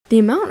The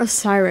amount of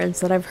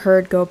sirens that I've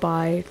heard go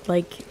by,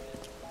 like,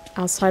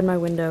 outside my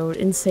window,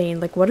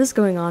 insane. Like, what is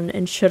going on,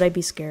 and should I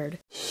be scared?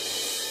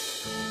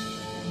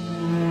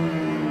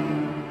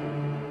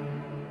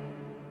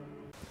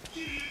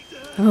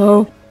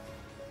 Oh.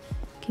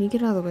 Can you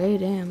get out of the way?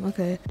 Damn,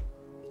 okay.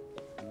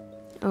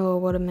 Oh,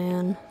 what a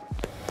man.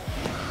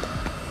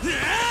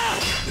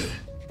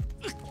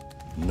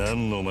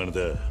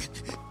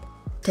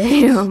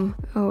 Damn.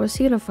 Oh, is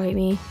he gonna fight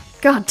me?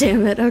 God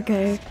damn it,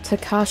 okay.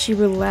 Takashi,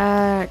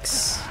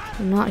 relax.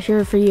 I'm not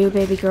here for you,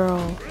 baby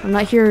girl. I'm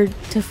not here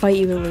to fight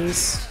you, at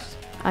least.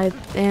 I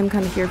am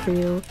kind of here for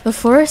you. The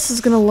forest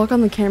is gonna look on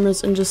the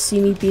cameras and just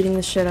see me beating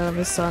the shit out of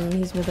his son. And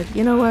he's gonna be like,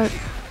 you know what?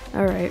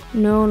 Alright.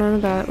 No, none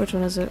of that. Which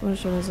one is it?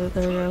 Which one is it?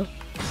 There we go.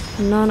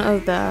 None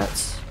of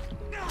that.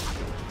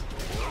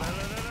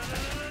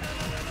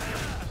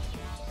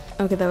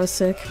 Okay, that was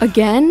sick.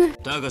 Again?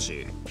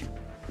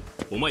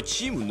 Why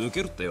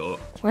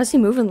is he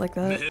moving like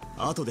that?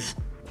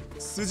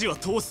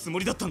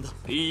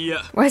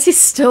 Why is he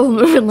still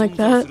moving like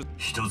that?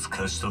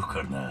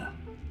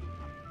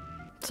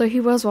 So he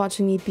was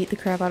watching me beat the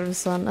crap out of his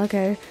son.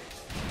 Okay.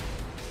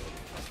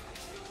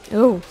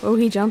 Oh,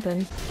 he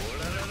jumping.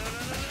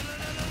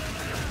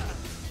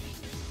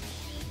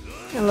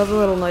 I love the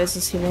little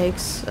noises he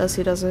makes as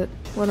he does it.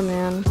 What a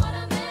man.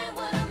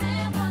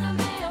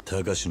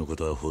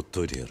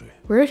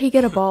 Where did he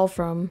get a ball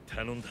from?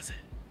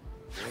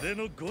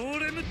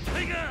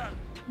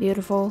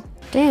 Beautiful.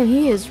 Damn,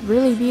 he is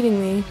really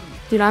beating me.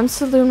 Dude, I'm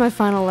still doing my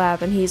final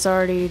lap and he's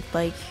already,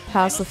 like,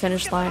 past the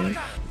finish line.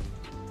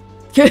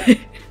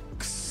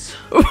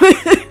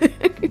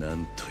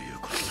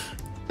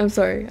 I'm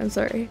sorry.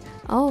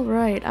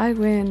 Alright, I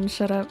win.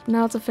 Shut up.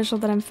 Now it's official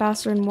that I'm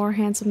faster and more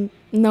handsome.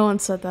 No one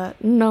said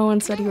that. No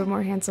one said you were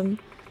more handsome.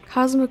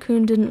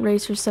 Kazuma-kun didn't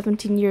race for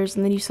 17 years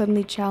and then you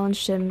suddenly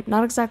challenged him.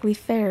 Not exactly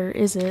fair,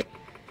 is it?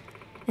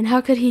 And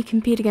how could he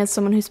compete against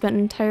someone who spent an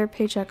entire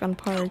paycheck on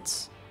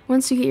parts?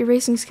 Once you get your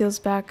racing skills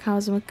back,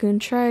 Kazuma-kun,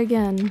 try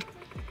again.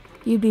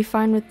 You'd be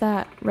fine with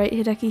that, right,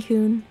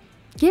 Hideki-kun?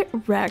 Get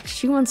wrecked.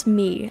 She wants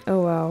me.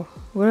 Oh wow.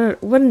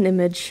 What an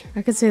image.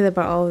 I could say that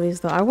about all of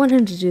these though. I want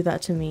him to do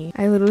that to me.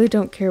 I literally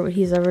don't care what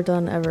he's ever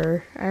done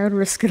ever. I would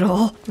risk it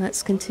all.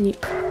 Let's continue.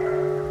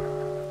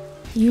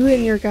 You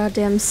and your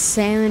goddamn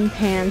salmon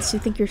pants. You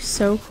think you're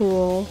so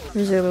cool.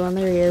 There's the other one.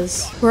 There he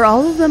is. Were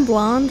all of them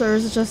blonde or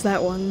is it just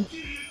that one?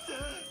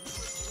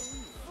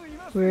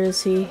 Where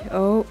is he?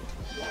 Oh,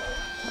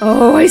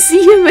 I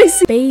see him. I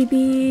see.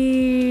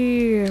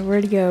 Baby.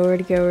 Where'd he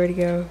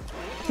go?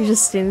 He's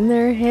just standing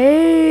there.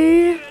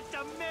 Hey.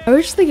 I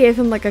wish they gave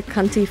him like a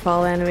cunty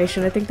fall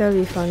animation. I think that would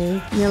be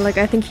funny. You know, like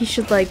I think he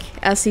should like,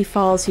 as he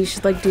falls, he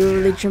should like do a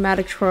really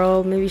dramatic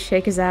twirl, maybe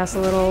shake his ass a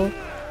little,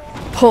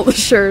 pull the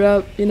shirt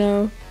up, you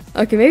know?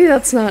 Okay, maybe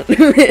that's not,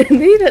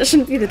 maybe that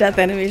shouldn't be the death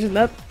animation.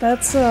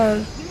 That's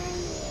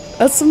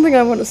something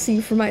I want to see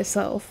for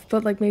myself.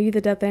 But like maybe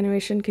the death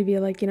animation could be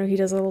like, you know, he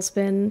does a little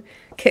spin,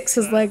 kicks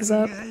his legs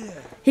up.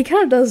 He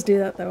kind of does do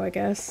that though, I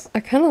guess. I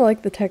kind of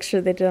like the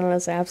texture they did on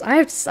his abs. I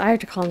have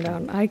to calm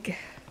down. I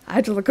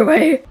had to look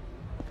away.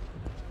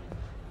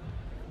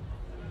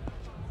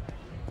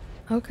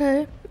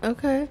 Okay.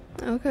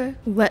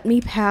 Let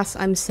me pass,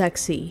 I'm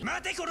sexy.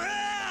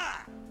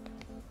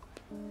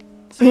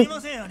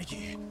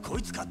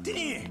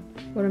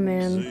 What a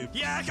man.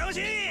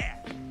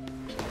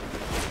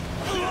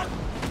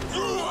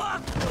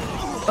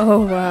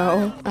 Oh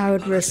wow, I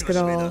would risk it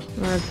all.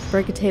 I'd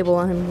break a table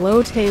on him.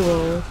 Low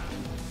table.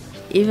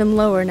 Even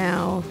lower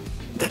now.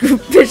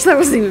 Bitch, that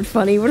wasn't even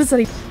funny. What is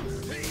that even?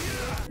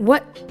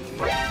 What?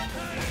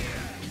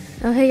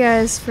 Oh hey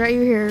guys, forgot you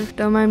were here.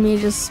 Don't mind me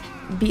just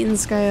beating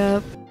this guy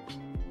up.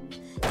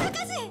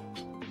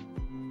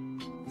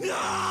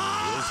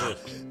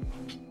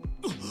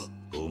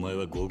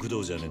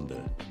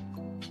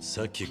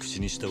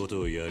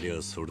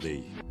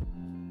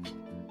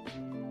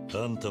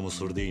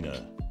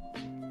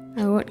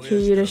 I want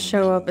Kiryu to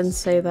show up and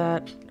say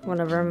that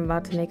whenever I'm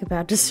about to make a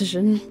bad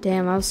decision.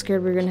 Damn, I was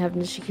scared we were gonna have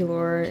Nishiki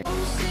lore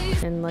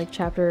in like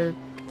chapter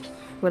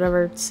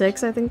whatever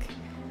 6, I think.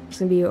 It's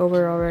gonna be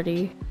over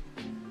already.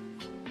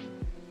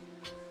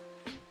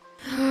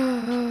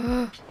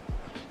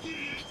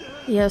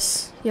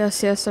 Yes,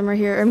 I'm right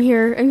here. I'm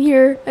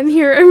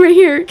right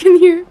here. Come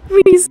here,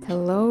 please.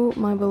 Hello,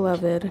 my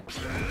beloved.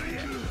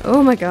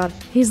 Oh my god,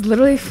 he's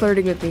literally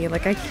flirting with me.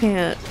 Like, I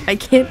can't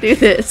do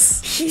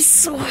this. He's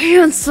so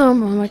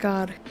handsome. Oh my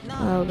god.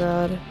 Oh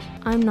god.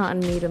 I'm not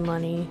in need of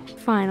money.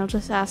 Fine, I'll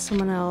just ask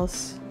someone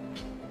else.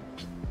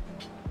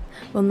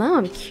 Well, now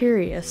I'm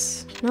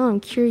curious. Now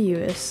I'm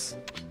curious.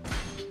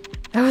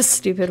 That was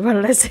stupid. Why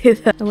did I say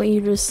that? I want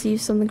you to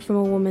receive something from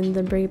a woman,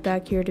 then bring it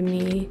back here to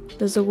me.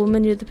 There's a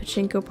woman near the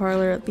pachinko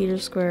parlor at Leader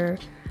Square.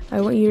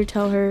 I want you to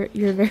tell her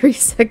you're very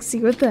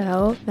sexy. What the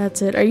hell?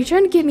 That's it. Are you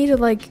trying to get me to,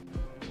 like,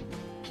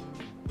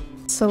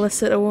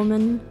 solicit a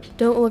woman?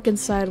 Don't look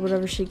inside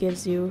whatever she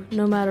gives you,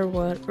 no matter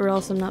what, or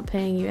else I'm not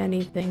paying you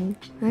anything.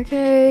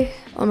 Okay.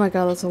 Oh my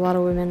god, that's a lot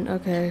of women.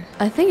 Okay.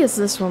 I think it's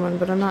this woman,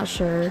 but I'm not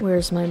sure.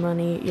 Where's my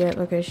money? Yep,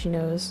 okay, she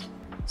knows.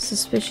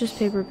 Suspicious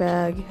paper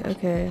bag.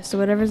 Okay, so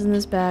whatever's in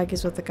this bag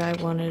is what the guy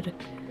wanted.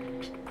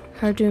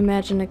 Hard to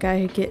imagine a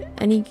guy who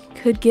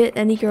could get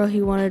any girl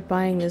he wanted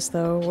buying this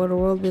though. What a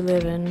world we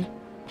live in.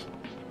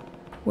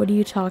 What are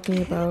you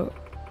talking about?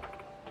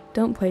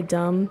 Don't play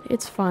dumb.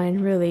 It's fine,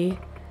 really.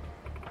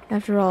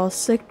 After all,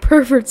 sick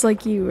perverts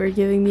like you are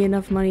giving me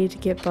enough money to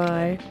get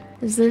by.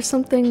 Is there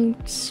something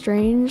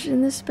strange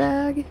in this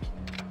bag?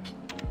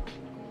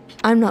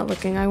 I'm not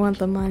looking, I want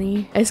the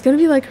money. It's gonna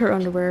be like her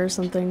underwear or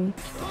something.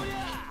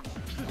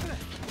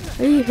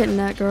 Why are you hitting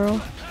that girl?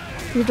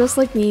 You're just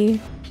like me.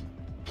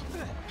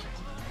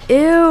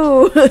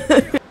 Ew!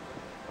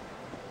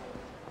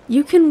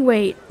 You can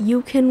wait.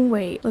 You can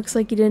wait. Looks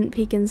like you didn't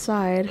peek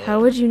inside.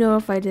 How would you know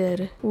if I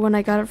did? When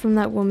I got it from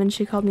that woman,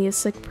 she called me a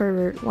sick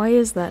pervert. Why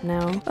is that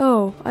now?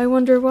 Oh, I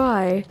wonder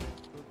why.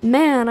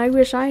 Man, I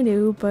wish I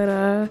knew, but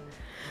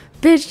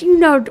bitch, you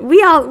know,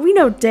 we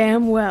know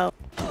damn well.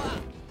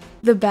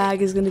 The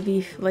bag is gonna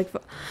be like,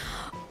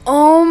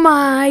 oh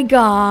my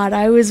god,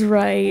 I was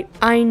right.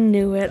 I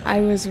knew it.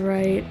 I was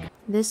right.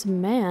 This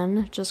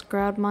man just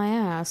grabbed my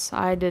ass.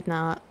 I did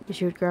not.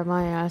 She would grab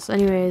my ass.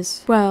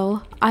 Anyways,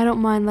 well, I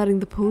don't mind letting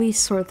the police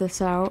sort this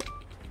out.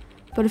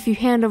 But if you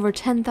hand over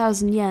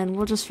 10,000 yen,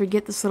 we'll just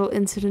forget this little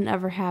incident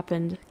ever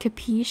happened.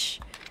 Capiche?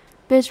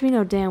 Bitch, we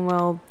know damn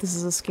well this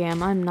is a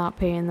scam. I'm not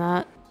paying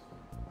that.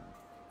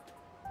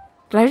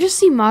 Did I just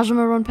see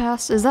Majima run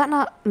past? Is that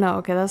not? No,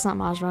 okay, that's not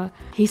Majima.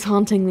 He's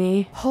haunting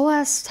me. Whole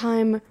ass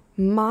time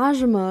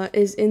Majima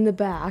is in the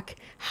back.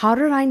 How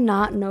did I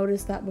not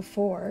notice that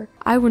before?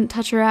 I wouldn't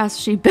touch her ass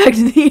if she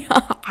begged me.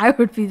 I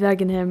would be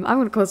begging him. I'm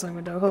gonna close my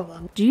window. Hold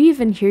on. Do you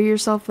even hear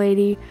yourself,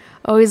 lady?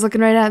 Oh, he's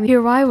looking right at me.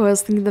 Here I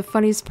was thinking the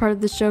funniest part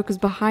of this joke was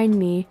behind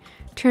me.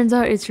 Turns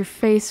out it's your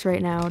face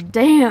right now.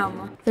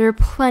 Damn! There are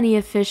plenty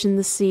of fish in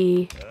the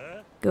sea.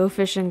 Go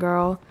fishing,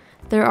 girl.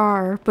 There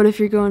are, but if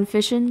you're going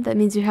fishing, that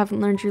means you haven't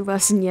learned your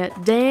lesson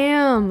yet.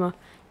 Damn!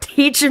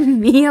 Teaching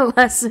me a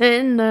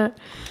lesson!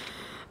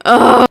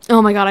 Oh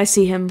my god, I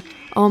see him.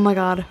 Oh my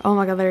god,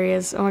 there he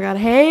is. Oh my god,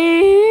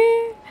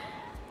 hey!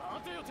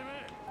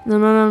 No,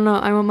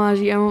 I want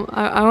Maji,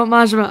 I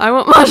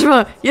want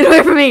Majima, Get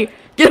away from me!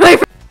 Get away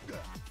from me!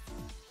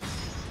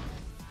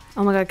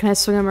 Oh my god, can I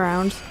swing him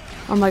around?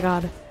 Oh my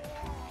god.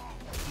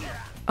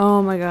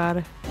 Oh my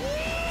god.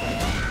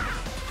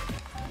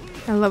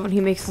 I love when he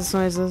makes those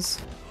noises.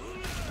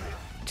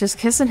 Just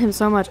kissing him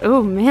so much.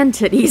 Oh, man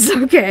titties,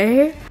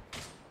 okay.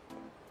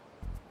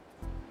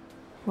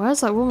 Why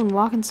is that woman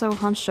walking so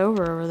hunched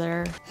over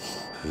there?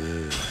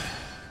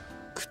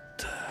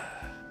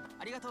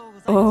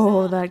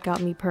 Oh, that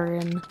got me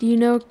purring. Do you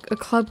know a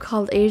club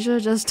called Asia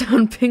just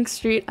down Pink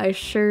Street? I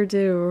sure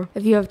do.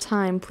 If you have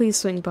time, please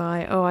swing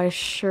by. Oh, I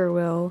sure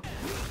will.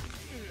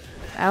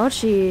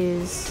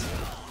 Ouchies.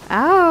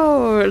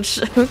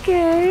 Ouch!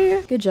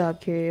 Okay. Good job,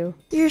 Kiryu.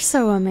 You're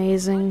so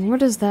amazing.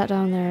 What is that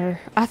down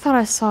there? I thought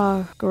I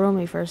saw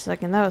Goromi for a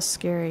second. That was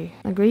scary.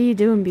 Like, what are you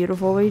doing,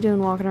 beautiful? What are you doing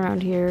walking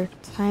around here?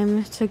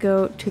 Time to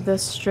go to the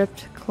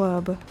stripped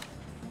club.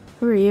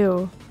 Who are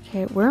you?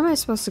 Okay, where am I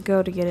supposed to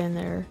go to get in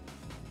there?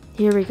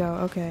 Here we go.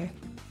 Okay.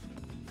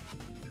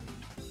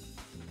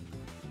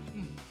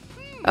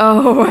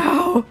 Oh,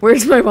 wow.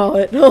 Where's my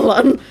wallet? Hold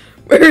on.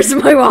 Where's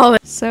my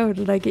wallet? So,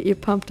 did I get you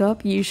pumped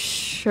up? You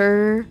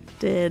sure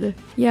did.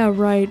 Yeah,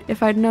 right.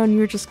 If I'd known you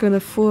were just gonna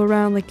fool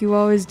around like you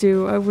always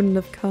do, I wouldn't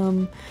have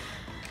come.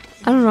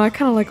 I don't know, I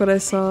kinda like what I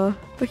saw.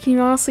 But can you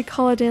honestly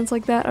call a dance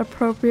like that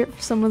appropriate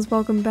for someone's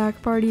welcome back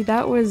party?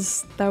 That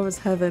was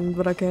heaven,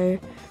 but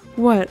okay.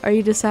 What, are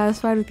you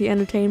dissatisfied with the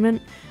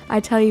entertainment? I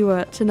tell you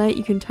what, tonight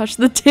you can touch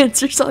the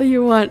dancers all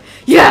you want.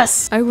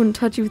 Yes! I wouldn't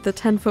touch you with a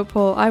 10-foot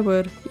pole, I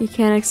would. You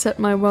can't accept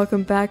my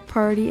welcome back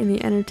party and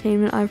the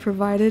entertainment I've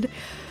provided.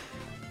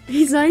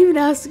 He's not even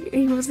asking,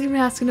 he wasn't even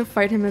asking to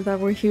fight him at that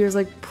point. He was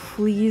like,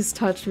 please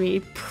touch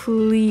me,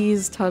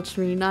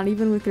 not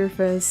even with your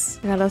fists.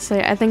 I gotta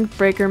say, I think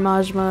Breaker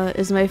Majima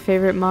is my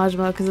favorite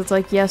Majima because it's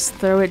like, yes,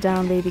 throw it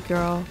down, baby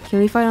girl. Can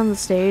we fight on the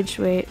stage?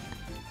 Wait.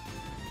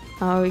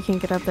 Oh, we can't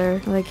get up there.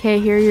 Like,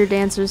 hey, here are your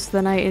dancers for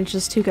the night, and it's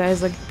just two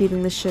guys, like,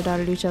 beating the shit out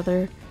of each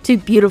other. Two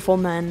beautiful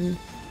men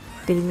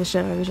beating the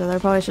shit out of each other. I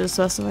probably should have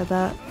specified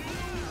that.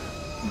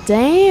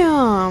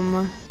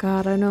 Damn!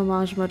 God, I know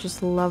Majima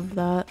just loved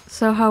that.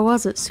 So how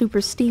was it?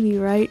 Super steamy,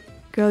 right?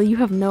 Girl, you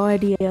have no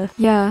idea.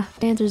 Yeah,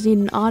 dancers need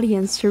an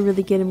audience to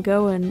really get him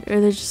going, or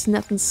there's just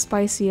nothing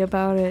spicy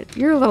about it.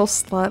 You're a little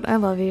slut, I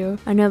love you.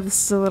 I know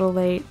this is a little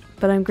late,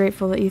 but I'm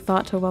grateful that you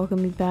thought to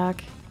welcome me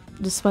back.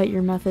 Despite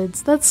your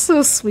methods. That's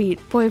so sweet.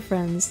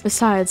 Boyfriends.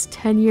 Besides,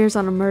 10 years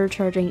on a murder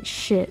charge ain't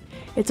shit.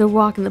 It's a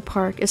walk in the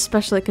park,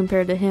 especially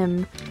compared to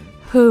him.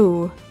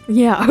 Who?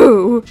 Yeah,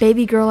 who?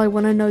 Baby girl, I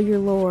want to know your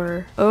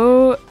lore.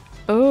 Oh,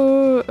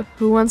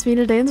 who wants me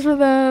to dance for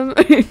them?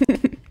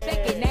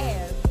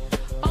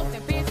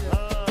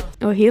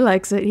 Oh, he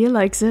likes it,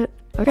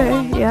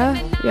 Okay,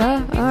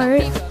 yeah,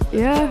 alright,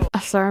 yeah.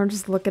 Sorry, I'm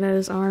just looking at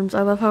his arms.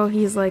 I love how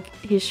he's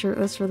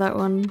shirtless for that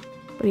one.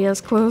 but he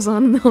has clothes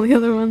on in all the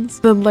other ones.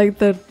 Then like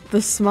the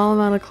small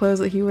amount of clothes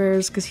that he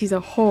wears because he's a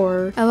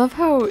whore. I love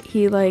how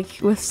he like,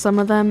 with some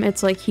of them,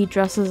 it's like he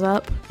dresses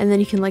up and then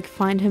you can like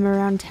find him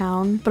around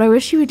town. But I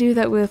wish he would do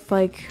that with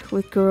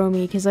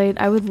Goromi, because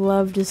I would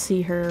love to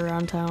see her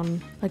around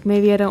town. Like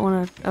maybe I don't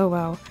want to, oh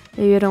wow.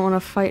 Maybe I don't want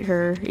to fight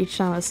her each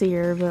time I see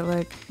her, but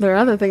like there are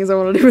other things I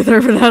want to do with her,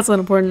 but that's not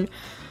important.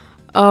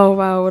 Oh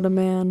wow, what a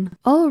man.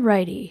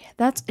 Alrighty,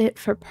 that's it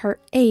for part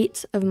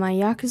 8 of my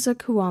Yakuza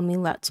Kiwami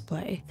Let's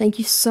Play. Thank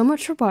you so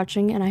much for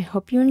watching, and I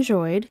hope you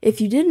enjoyed. If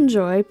you did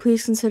enjoy,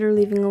 please consider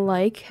leaving a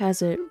like,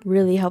 as it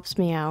really helps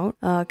me out.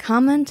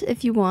 Comment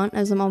if you want,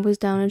 as I'm always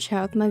down to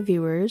chat with my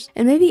viewers.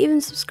 And maybe even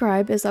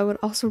subscribe, as that would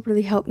also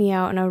really help me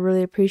out, and I would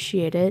really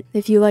appreciate it.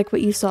 If you like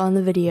what you saw in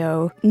the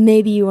video,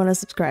 maybe you want to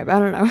subscribe. I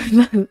don't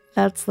know.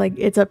 That's like,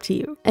 it's up to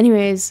you.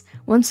 Anyways,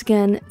 once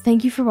again,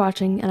 thank you for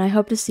watching, and I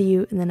hope to see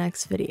you in the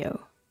next video.